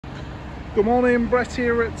Good morning, Brett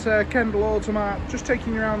here at Kendal Automart. Just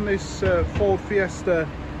taking you around this Ford Fiesta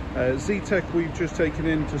Zetec we've just taken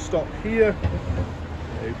into stock here.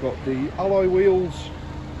 We've got the alloy wheels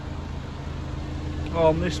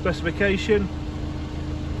on this specification,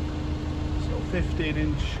 so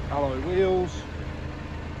 15-inch alloy wheels.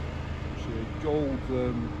 So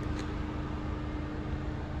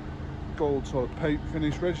gold sort of paint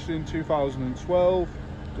finish, registered in 2012,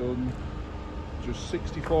 done just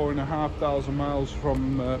 64,500 miles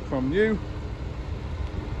from new.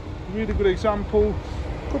 Really good example.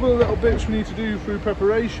 A couple of little bits we need to do through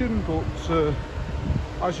preparation, but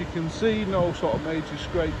as you can see, no sort of major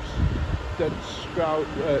scrapes, dents,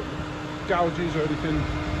 gouges or anything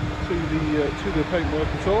to the paintwork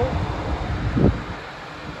at all.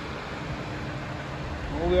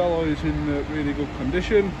 All the alloys in really good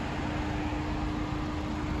condition.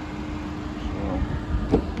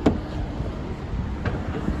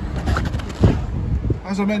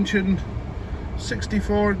 As I mentioned,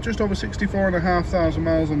 just over 64,500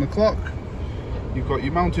 miles on the clock. You've got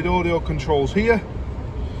your mounted audio controls here,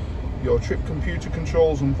 your trip computer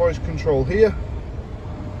controls and voice control here,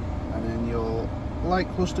 and then your light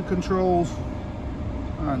cluster controls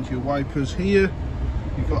and your wipers here.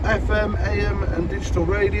 You've got FM, AM and digital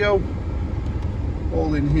radio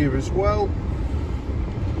all in here as well.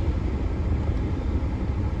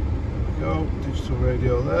 There we go, digital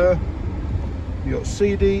radio there. You've got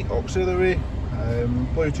CD, auxiliary,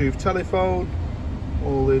 Bluetooth telephone,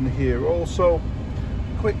 all in here also.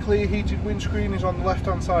 Quick clear heated windscreen is on the left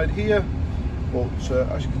hand side here, but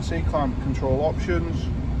as you can see, climate control options,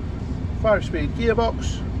 5-speed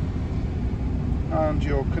gearbox, and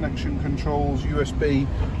your connection controls, USB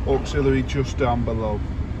auxiliary just down below.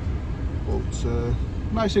 But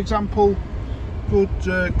nice example,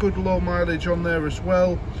 good low mileage on there as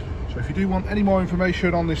well. So if you do want any more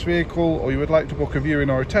information on this vehicle, or you would like to book a viewing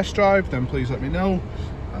or a test drive, then please let me know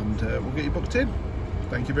and we'll get you booked in.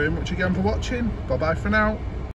 Thank you very much again for watching. Bye bye for now.